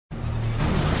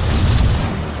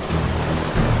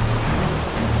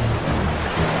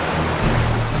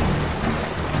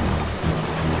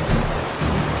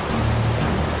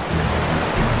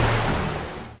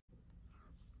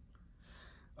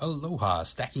Aloha,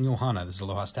 Stacking Ohana. This is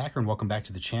Aloha Stacker, and welcome back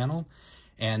to the channel.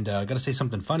 And I got to say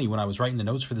something funny. When I was writing the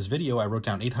notes for this video, I wrote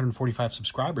down 845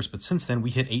 subscribers, but since then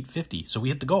we hit 850. So we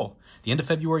hit the goal. The end of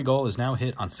February goal is now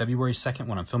hit on February 2nd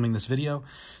when I'm filming this video.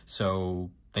 So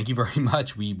thank you very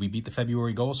much. We beat the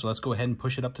February goal, so let's go ahead and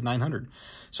push it up to 900.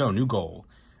 So new goal.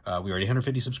 We are at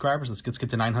 850 subscribers. Let's get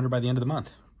to 900 by the end of the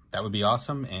month. That would be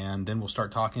awesome, and then we'll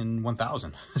start talking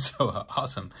 1,000. So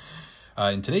awesome.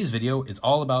 In today's video, it's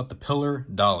all about the pillar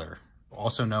dollar,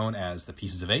 also known as the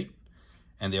pieces of 8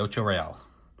 and the ocho real.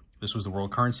 This was the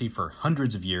world currency for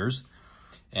hundreds of years,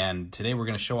 and today we're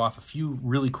going to show off a few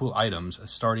really cool items,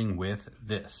 starting with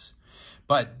this.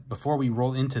 But before we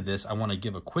roll into this, I want to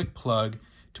give a quick plug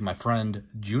to my friend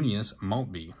Junius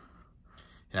Maltby.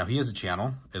 Now, he has a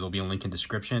channel. It'll be a link in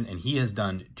description, and he has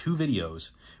done 2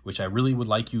 videos, which I really would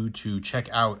like you to check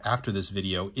out after this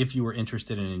video if you are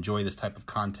interested and enjoy this type of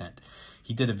content.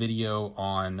 He did a video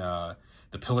on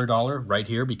the pillar dollar right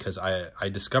here because I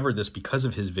discovered this because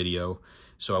of his video.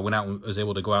 So I went out and was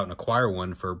able to go out and acquire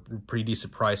one for a pretty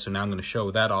decent price. So now I'm going to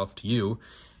show that off to you.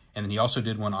 And then he also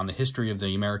did one on the history of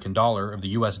the American dollar, of the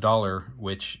US dollar,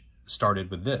 which started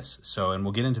with this. So, and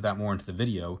we'll get into that more into the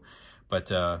video, but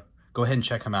go ahead and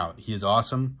check him out. He is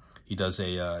awesome. He does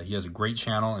he has a great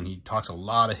channel, and he talks a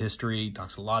lot of history,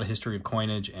 of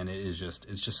coinage, and it's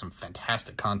just some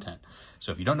fantastic content.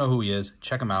 So if you don't know who he is,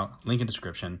 check him out. Link in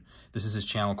description. This is his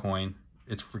channel coin.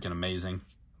 It's freaking amazing.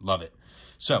 Love it.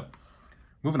 So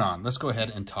moving on, let's go ahead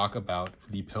and talk about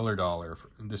the pillar dollar.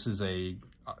 This is a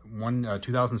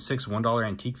 2006 $1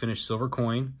 antique finished silver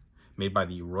coin made by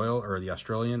the Royal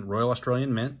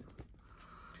Australian Mint.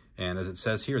 And as it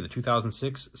says here, the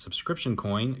 2006 subscription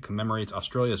coin commemorates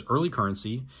Australia's early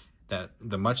currency,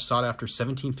 the much sought-after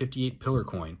 1758 pillar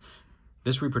coin.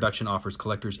 This reproduction offers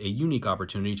collectors a unique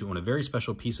opportunity to own a very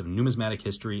special piece of numismatic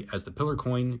history as the pillar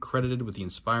coin credited with the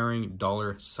inspiring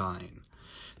dollar sign.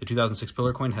 The 2006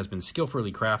 pillar coin has been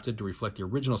skillfully crafted to reflect the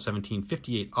original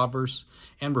 1758 obverse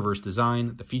and reverse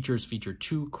design. The features feature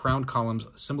 2 crowned columns,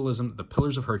 symbolism the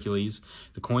Pillars of Hercules.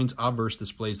 The coin's obverse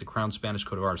displays the crowned Spanish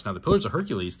coat of arms. Now, the Pillars of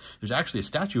Hercules, there's actually a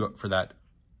statue for that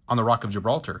on the Rock of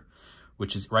Gibraltar,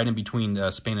 which is right in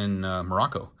between Spain and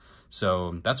Morocco.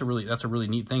 So that's a really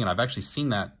neat thing, and I've actually seen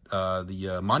that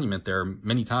the monument there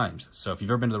many times. So if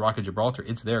you've ever been to the Rock of Gibraltar,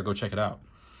 it's there. Go check it out.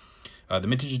 The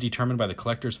mintage is determined by the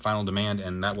collector's final demand,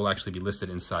 and that will actually be listed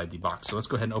inside the box. So let's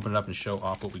go ahead and open it up and show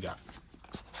off what we got.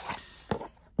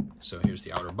 So here's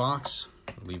the outer box.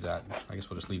 We'll leave that. I guess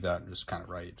we'll just leave that just kind of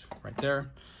right there.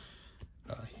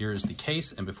 Here's the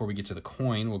case, and before we get to the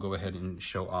coin, we'll go ahead and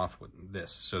show off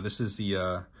this. So this is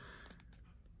the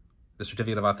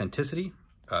certificate of authenticity.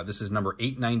 This is number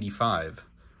 895,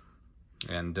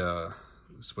 and so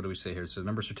what do we say here? So the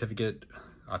number certificate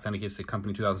authenticates the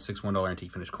company 2006 $1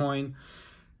 antique finished coin.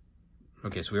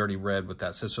 Okay, so we already read what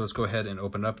that says. So let's go ahead and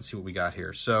open it up and see what we got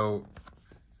here. So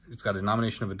it's got a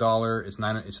denomination of $1.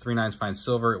 It's 3 9s fine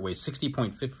silver. It weighs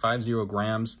 60.50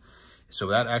 grams. So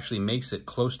that actually makes it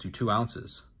close to 2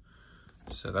 ounces.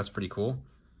 So that's pretty cool.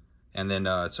 And then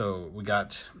so we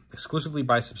got exclusively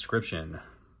by subscription.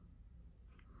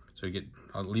 So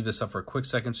I'll leave this up for a quick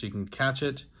second so you can catch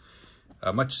it.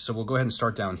 So we'll go ahead and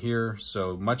start down here.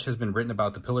 So much has been written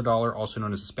about the pillar dollar, also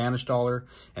known as the Spanish dollar,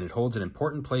 and it holds an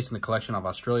important place in the collection of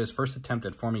Australia's first attempt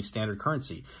at forming standard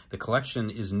currency. The collection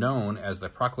is known as the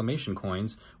proclamation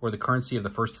coins, or the currency of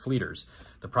the first fleeters.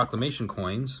 The proclamation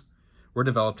coins were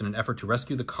developed in an effort to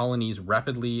rescue the colony's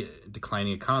rapidly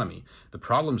declining economy. The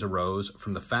problems arose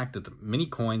from the fact that many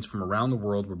coins from around the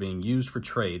world were being used for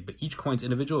trade, but each coin's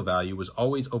individual value was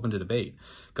always open to debate.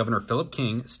 Governor Philip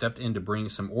King stepped in to bring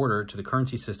some order to the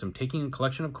currency system, taking a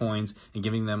collection of coins and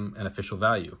giving them an official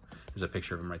value. There's a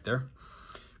picture of him right there.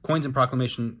 Coins in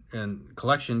proclamation and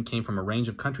collection came from a range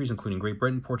of countries, including Great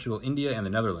Britain, Portugal, India, and the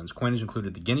Netherlands. Coinage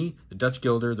included the guinea, the Dutch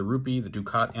guilder, the rupee, the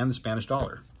ducat, and the Spanish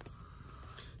dollar.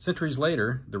 Centuries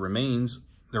later, there remains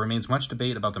much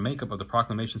debate about the makeup of the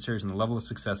proclamation series and the level of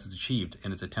success it's achieved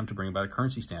in its attempt to bring about a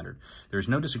currency standard. There is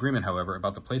no disagreement, however,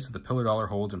 about the place that the pillar dollar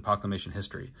holds in proclamation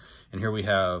history. And here we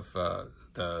have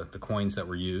the coins that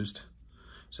were used.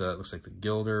 So that looks like the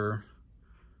guilder.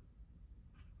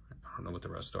 I don't know what the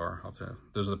rest are.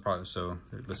 Those are the products, so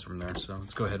they're listed from there. So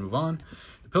let's go ahead and move on.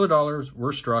 The pillar dollars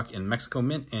were struck in Mexico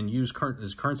Mint and used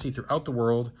as currency throughout the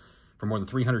world for more than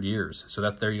 300 years. So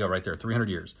there you go right there, 300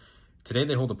 years. Today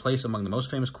they hold a place among the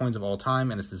most famous coins of all time,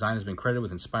 and its design has been credited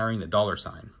with inspiring the dollar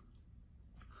sign.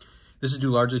 This is due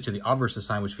largely to the obverse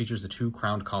design, which features the 2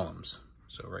 crowned columns.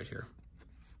 So right here.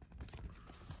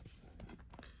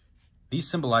 These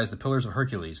symbolize the Pillars of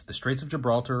Hercules, the Straits of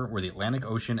Gibraltar, where the Atlantic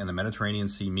Ocean and the Mediterranean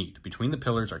Sea meet. Between the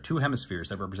pillars are two hemispheres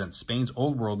that represent Spain's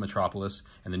Old World metropolis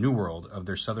and the New World of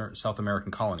their South American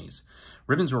colonies.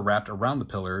 Ribbons were wrapped around the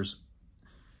pillars,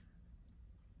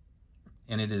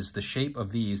 and it is the shape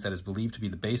of these that is believed to be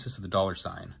the basis of the dollar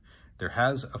sign. There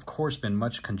has, of course, been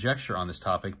much conjecture on this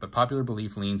topic, but popular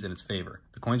belief leans in its favor.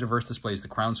 The coin's reverse displays the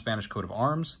crowned Spanish coat of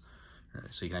arms,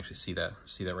 so you can actually see that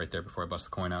right there before I bust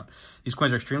the coin out. These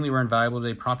coins are extremely rare and valuable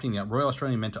today, prompting the Royal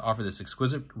Australian Mint to offer this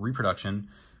exquisite reproduction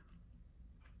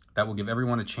that will give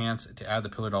everyone a chance to add the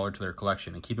pillar dollar to their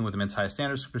collection. In keeping with the Mint's highest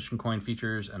standards, subscription coin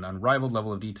features an unrivaled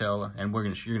level of detail, and you're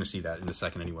gonna see that in a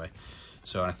second anyway.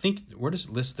 So I think where does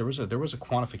it list? There was a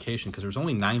quantification because there was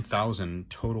only 9,000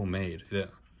 total made. It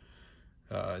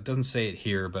doesn't say it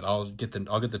here, but I'll get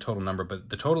the total number. But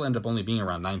the total ended up only being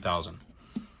around 9,000.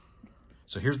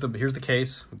 So here's the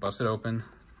case. We bust it open.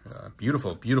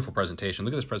 Beautiful, beautiful presentation.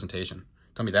 Look at this presentation.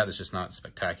 Tell me that is just not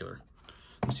spectacular.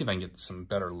 Let me see if I can get some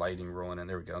better lighting rolling in.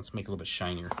 There we go. Let's make it a little bit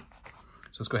shinier.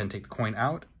 So let's go ahead and take the coin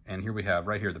out. And here we have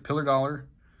right here the pillar dollar,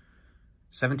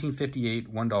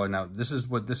 1758, $1. Now this is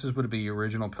what would be the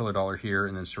original pillar dollar here,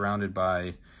 and then surrounded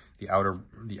by the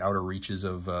outer reaches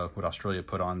of what Australia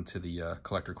put onto the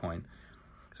collector coin.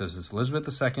 So this is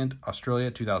Elizabeth II,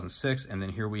 Australia, 2006, and then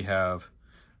here we have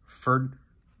Ferdinand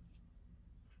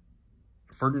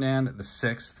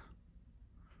VI,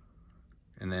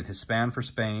 and then Hispan for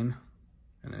Spain,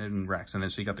 and then Rex. And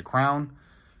then so you got the crown,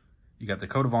 you got the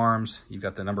coat of arms, you've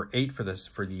got the number 8 for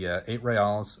the 8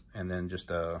 reals, and then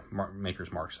just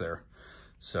maker's marks there.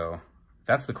 So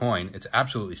that's the coin. It's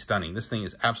absolutely stunning. This thing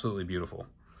is absolutely beautiful.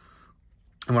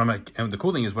 And the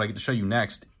cool thing is what I get to show you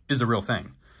next is the real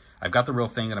thing. I've got the real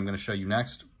thing that I'm going to show you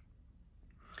next.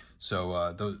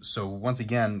 So so once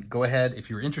again, go ahead. If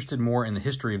you're interested more in the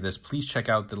history of this, please check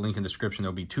out the link in the description.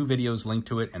 There'll be 2 videos linked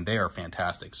to it, and they are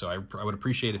fantastic. So I would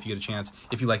appreciate if you get a chance,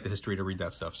 if you like the history, to read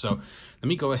that stuff. So let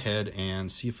me go ahead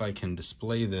and see if I can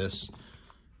display this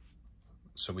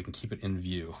so we can keep it in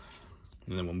view.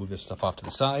 And then we'll move this stuff off to the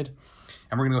side.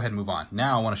 And we're going to go ahead and move on.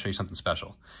 Now I want to show you something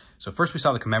special. So first we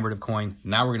saw the commemorative coin.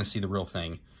 Now we're going to see the real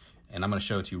thing. And I'm going to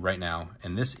show it to you right now.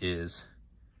 And this is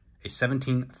a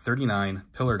 1739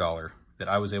 pillar dollar that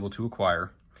I was able to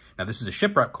acquire. Now this is a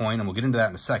shipwreck coin, and we'll get into that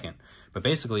in a second. But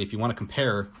basically, if you want to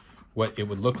compare what it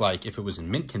would look like if it was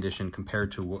in mint condition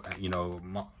compared to, you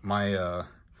know, my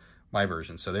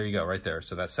version. So there you go, right there.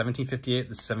 So that's 1758.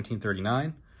 This is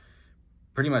 1739.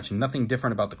 Pretty much nothing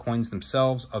different about the coins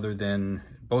themselves, other than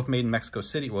both made in Mexico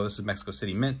City. Well, this is Mexico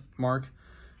City Mint mark.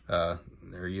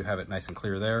 There you have it, nice and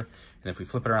clear there. And if we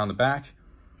flip it around the back,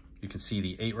 you can see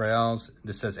the 8 reals.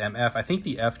 This says MF. I think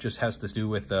the F just has to do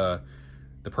with the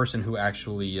person who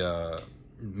actually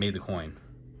made the coin.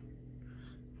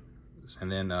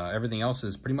 And then everything else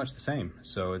is pretty much the same.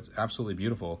 So it's absolutely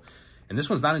beautiful. And this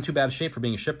one's not in too bad a shape for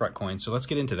being a shipwreck coin. So let's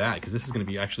get into that, because this is going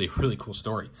to be actually a really cool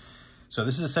story. So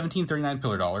this is a 1739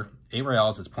 pillar dollar, 8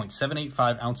 reals. It's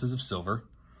 0.785 ounces of silver,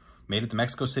 made at the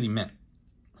Mexico City Mint.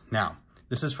 Now,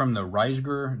 this is from the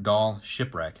Riegersdaal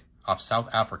Shipwreck off South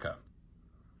Africa.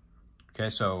 Okay,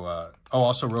 so,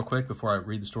 also real quick before I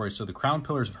read the story. So the crown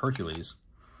pillars of Hercules.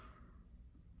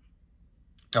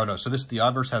 Oh, no, so the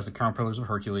obverse has the crown pillars of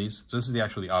Hercules. So this is the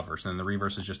obverse, and then the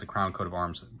reverse is just the crown coat of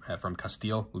arms from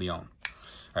Castile, Leon. All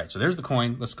right, so there's the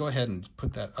coin. Let's go ahead and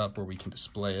put that up where we can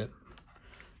display it.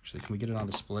 Actually, can we get it on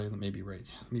display? Maybe right.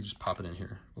 Let me just pop it in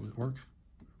here. Will it work?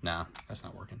 Nah, that's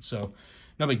not working. So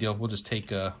no big deal. We'll just take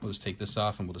this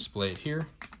off and we'll display it here.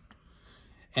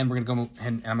 And we're gonna go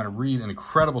and I'm gonna read an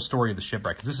incredible story of the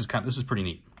shipwreck, because this is pretty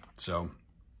neat. So,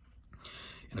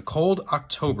 in a cold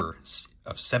October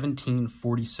of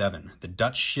 1747, the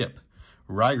Dutch ship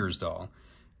Riegersdaal,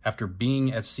 after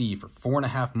being at sea for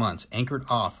 4.5 months, anchored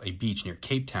off a beach near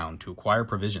Cape Town to acquire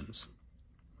provisions.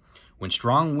 When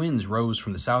strong winds rose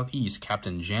from the southeast,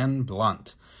 Captain Jan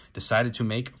Blunt decided to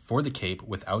make for the Cape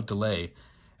without delay.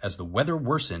 As the weather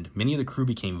worsened, many of the crew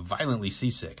became violently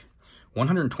seasick.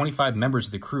 125 members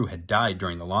of the crew had died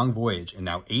during the long voyage, and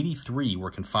now 83 were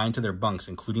confined to their bunks,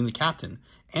 including the captain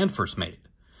and first mate.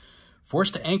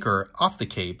 Forced to anchor off the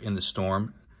Cape in the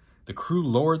storm, the crew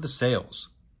lowered the sails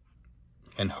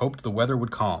and hoped the weather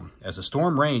would calm. As the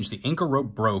storm raged, the anchor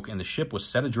rope broke and the ship was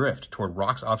set adrift toward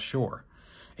rocks offshore.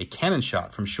 A cannon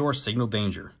shot from shore signaled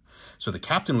danger, so the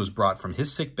captain was brought from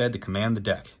his sick bed to command the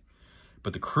deck.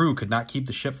 But the crew could not keep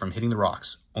the ship from hitting the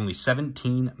rocks. Only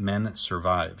 17 men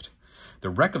survived. The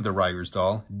wreck of the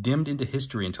Riegersdaal dimmed into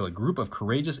history until a group of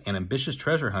courageous and ambitious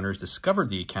treasure hunters discovered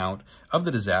the account of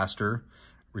the disaster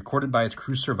recorded by its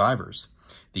crew survivors.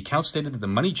 The account stated that the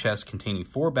money chest containing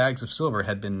 4 bags of silver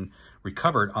had been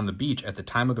recovered on the beach at the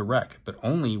time of the wreck, but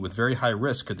only with very high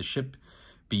risk could the ship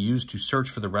be used to search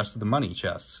for the rest of the money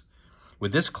chests.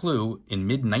 With this clue, in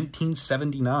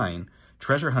mid-1979,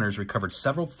 treasure hunters recovered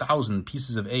several thousand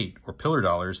pieces of 8, or pillar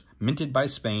dollars, minted by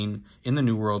Spain in the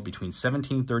New World between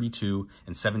 1732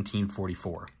 and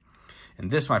 1744.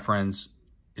 And this, my friends,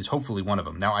 is hopefully one of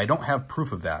them. Now, I don't have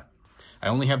proof of that. I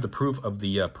only have the proof of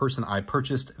the person I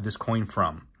purchased this coin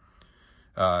from.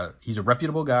 He's a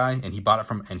reputable guy, and he bought it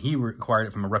from, and he acquired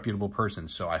it from a reputable person.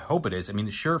 So I hope it is. I mean,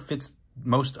 it sure fits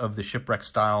most of the shipwreck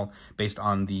style based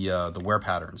on the wear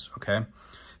patterns. Okay,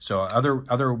 so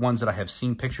other ones that I have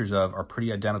seen pictures of are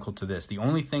pretty identical to this. The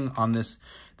only thing on this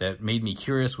that made me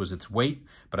curious was its weight,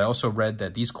 but I also read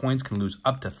that these coins can lose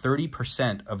up to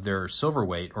 30% of their silver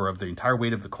weight, or of the entire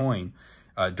weight of the coin,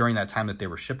 during that time that they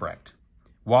were shipwrecked,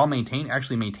 while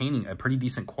actually maintaining a pretty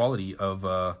decent quality of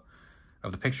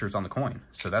the pictures on the coin.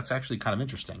 So that's actually kind of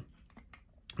interesting.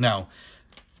 Now,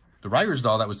 the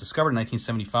Riegersdaal that was discovered in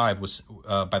 1975 was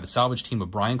by the salvage team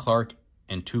of Brian Clark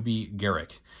and Toby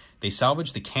Garrick. They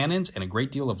salvaged the cannons and a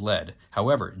great deal of lead.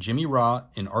 However, Jimmy Raw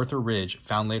and Arthur Ridge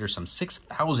found later some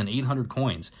 6,800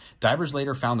 coins. Divers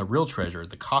later found the real treasure,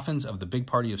 the coffins of the big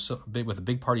party with a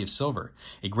big party of silver.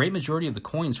 A great majority of the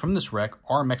coins from this wreck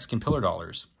are Mexican pillar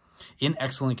dollars, in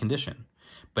excellent condition.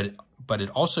 But it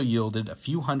also yielded a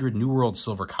few hundred New World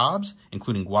silver cobs,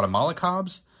 including Guatemala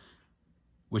cobs,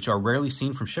 which are rarely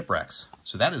seen from shipwrecks.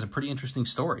 So that is a pretty interesting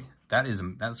story.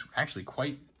 That's actually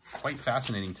quite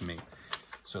fascinating to me.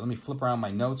 So let me flip around my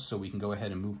notes so we can go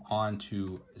ahead and move on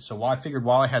to... So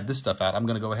while I had this stuff out, I'm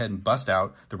going to go ahead and bust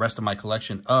out the rest of my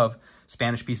collection of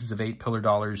Spanish pieces of 8, pillar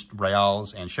dollars,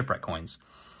 reals, and shipwreck coins.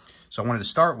 So I wanted to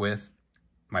start with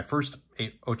my first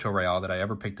 8 real that I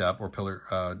ever picked up, or pillar...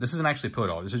 this isn't actually a pillar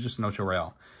dollar. This is just an 8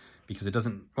 real, because it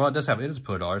doesn't... Well, it is a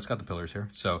pillar dollar. It's got the pillars here.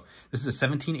 So this is a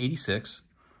 1786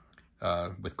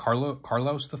 with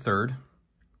Carlos III.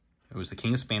 It was the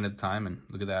King of Spain at the time, and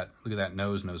look at that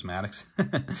numismatics.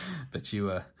 Bet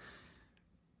you, I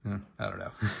don't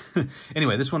know.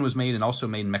 Anyway, this one was made and also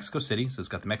made in Mexico City, so it's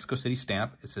got the Mexico City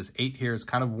stamp. It says 8 here. It's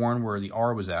kind of worn where the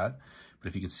R was at, but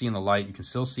if you can see in the light, you can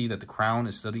still see that the crown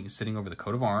is sitting over the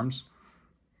coat of arms.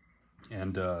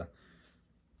 And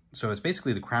so it's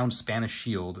basically the crowned Spanish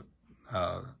shield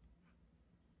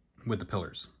with the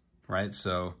pillars, right?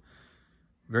 So...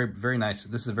 Very, very nice.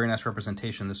 This is a very nice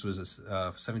representation. This was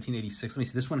 1786. Let me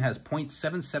see. This one has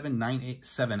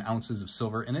 0.77987 ounces of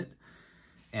silver in it.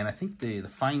 And I think the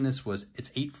fineness was, it's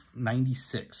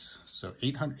 896. So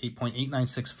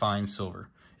 8.896 fine silver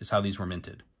is how these were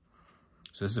minted.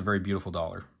 So this is a very beautiful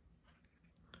dollar.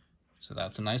 So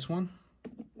that's a nice one.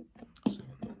 So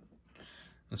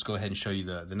let's go ahead and show you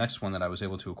the next one that I was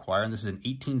able to acquire. And this is an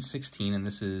 1816, and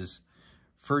this is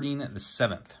Ferdinand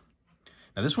VII.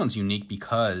 Now, this one's unique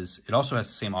because it also has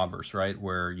the same obverse, right,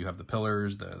 where you have the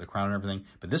pillars, the crown and everything.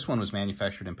 But this one was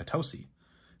manufactured in Potosi.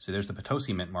 So there's the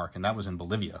Potosi mint mark, and that was in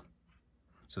Bolivia.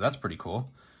 So that's pretty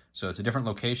cool. So it's a different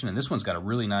location, and this one's got a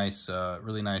really nice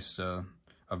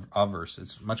obverse.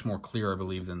 It's much more clear, I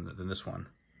believe, than this one.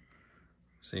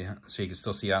 So you can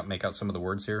still make out some of the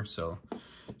words here. So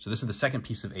this is the second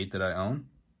piece of 8 that I own.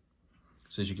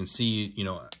 So as you can see,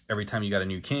 every time you got a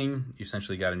new king, you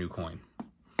essentially got a new coin.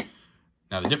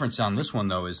 Now, the difference on this one,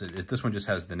 though, is that this one just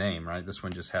has the name, right? This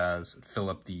one just has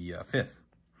Philip the Fifth,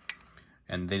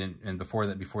 and they didn't. And before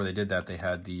they did that, they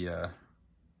had the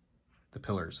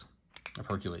pillars of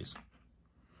Hercules.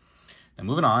 And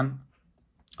moving on.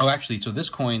 Oh, actually, so this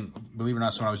coin, believe it or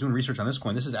not, so when I was doing research on this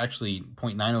coin, this is actually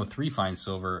 0.903 fine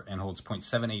silver and holds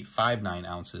 0.7859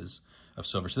 ounces of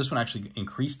silver. So this one actually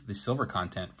increased the silver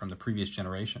content from the previous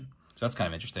generation. So that's kind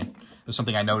of interesting. It was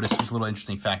something I noticed. It was a little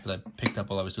interesting fact that I picked up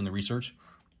while I was doing the research.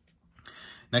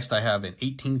 Next, I have an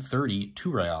 1830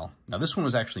 2 real. Now, this one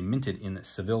was actually minted in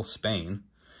Seville, Spain,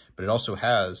 but it also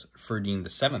has Ferdinand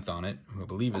VII on it, who I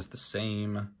believe is the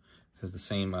same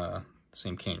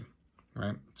king,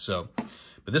 right? So,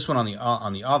 but this one on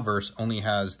the obverse only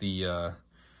has the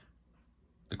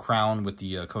crown with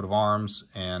the coat of arms,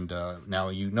 and now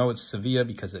it's Sevilla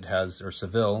because it has, or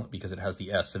Seville because it has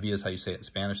the S. Sevilla is how you say it in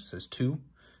Spanish. It says 2,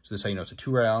 so this is how you know it's a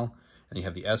 2 real. And you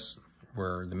have the S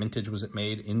where the mintage was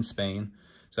made in Spain,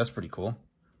 so that's pretty cool.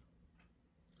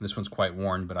 This one's quite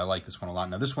worn, but I like this one a lot.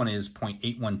 Now this one is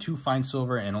 0.812 fine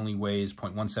silver and only weighs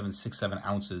 0.1767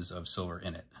 ounces of silver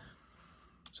in it,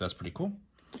 so that's pretty cool.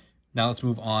 Now let's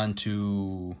move on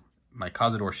to my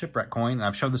Cazador shipwreck coin. And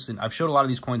I've showed a lot of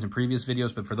these coins in previous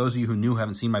videos, but for those of you who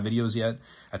haven't seen my videos yet,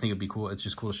 I think it'd be cool. It's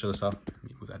just cool to show this up. Let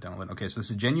me move that down a little. Okay, so this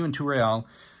is a genuine 2 real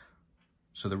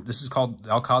So this is called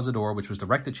El Cazador, which was the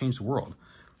wreck that changed the world.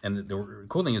 And the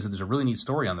cool thing is that there's a really neat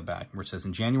story on the back where it says,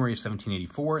 in January of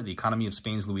 1784, the economy of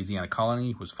Spain's Louisiana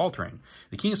colony was faltering.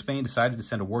 The King of Spain decided to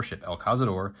send a warship, El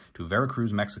Cazador, to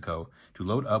Veracruz, Mexico, to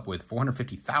load up with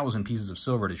 450,000 pieces of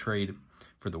silver to trade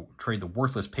the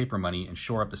worthless paper money and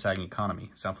shore up the sagging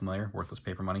economy. Sound familiar? Worthless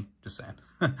paper money? Just saying.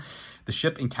 The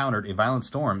ship encountered a violent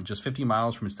storm just 50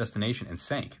 miles from its destination and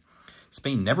sank.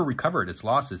 Spain never recovered its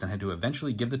losses and had to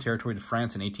eventually give the territory to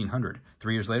France in 1800.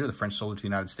 3 years later, the French sold it to the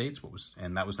United States,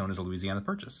 and that was known as a Louisiana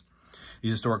Purchase.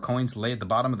 These historic coins lay at the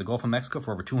bottom of the Gulf of Mexico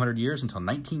for over 200 years until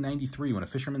 1993, when a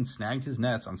fisherman snagged his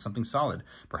nets on something solid,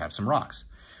 perhaps some rocks.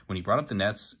 When he brought up the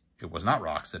nets, it was not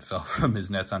rocks that fell from his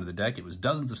nets onto the deck. It was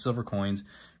dozens of silver coins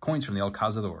from the El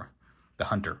Cazador, the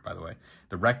hunter, by the way,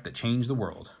 the wreck that changed the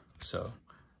world. So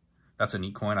that's a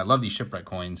neat coin. I love these shipwreck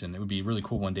coins, and it would be really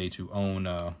cool one day to own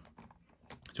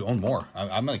more.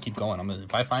 I'm going to keep going.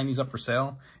 If I find these up for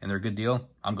sale and they're a good deal,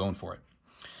 I'm going for it.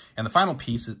 And the final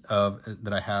piece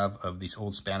that I have of this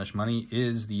old Spanish money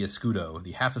is the Escudo,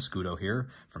 the half Escudo here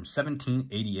from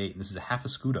 1788. This is a half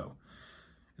Escudo.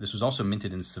 This was also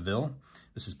minted in Seville.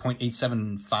 This is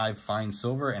 0.875 fine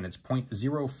silver, and it's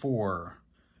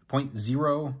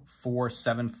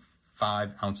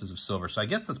 0.0475 ounces of silver. So I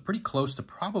guess that's pretty close to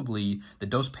probably the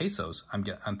 2 pesos I'm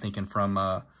thinking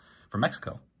from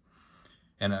Mexico.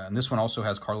 And this one also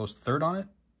has Carlos III on it.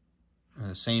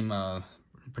 Same,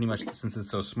 pretty much, since it's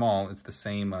so small, it's the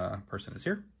same person as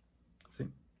here. See,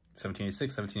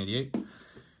 1786, 1788.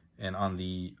 And on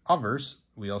the obverse,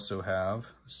 we also have,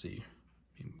 let's see,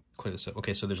 let me clear this up.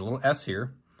 Okay, so there's a little S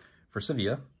here for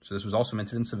Sevilla. So this was also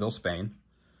minted in Seville, Spain.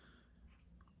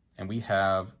 And we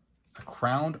have a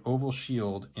crowned oval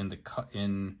shield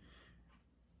in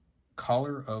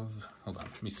collar of, hold on,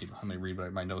 let me see, let me read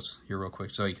my notes here real quick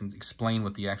so I can explain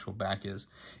what the actual back is.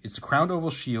 It's the crowned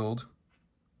oval shield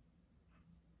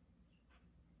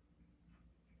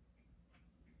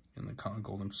in the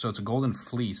golden, so it's a golden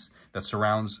fleece that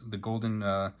surrounds the golden,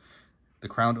 the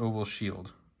crowned oval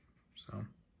shield. So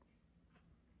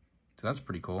that's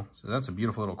pretty cool. So that's a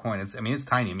beautiful little coin. It's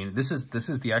tiny. I mean, this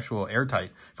is the actual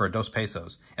airtight for a 2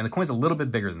 pesos, and the coin's a little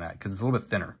bit bigger than that because it's a little bit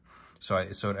thinner. So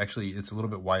it's a little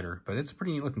bit wider, but it's a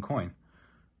pretty neat looking coin.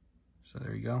 So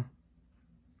there you go, right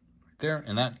there,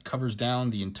 and that covers down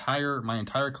my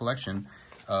entire collection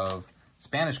of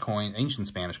ancient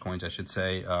Spanish coins, I should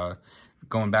say,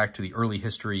 going back to the early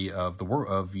history of the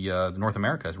North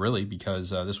Americas, really, because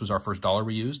this was our first dollar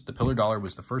we used. The pillar dollar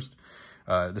was the first.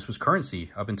 This was currency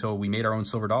up until we made our own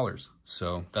silver dollars.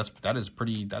 So that is a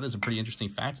pretty interesting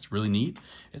fact. It's really neat.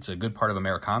 It's a good part of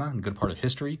Americana and a good part of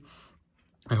history.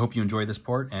 I hope you enjoy this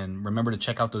part, and remember to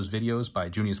check out those videos by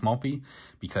Junius Maltby,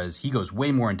 because he goes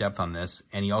way more in depth on this,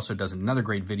 and he also does another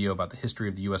great video about the history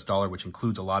of the US dollar, which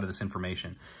includes a lot of this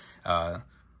information. The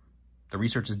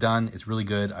research is done. It's really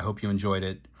good. I hope you enjoyed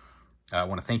it. I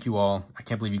want to thank you all. I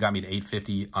can't believe you got me to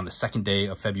 850 on the 2nd day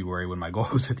of February when my goal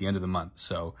was at the end of the month.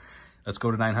 So let's go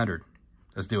to 900.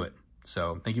 Let's do it.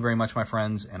 So thank you very much, my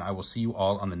friends, and I will see you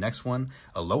all on the next one.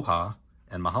 Aloha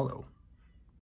and mahalo.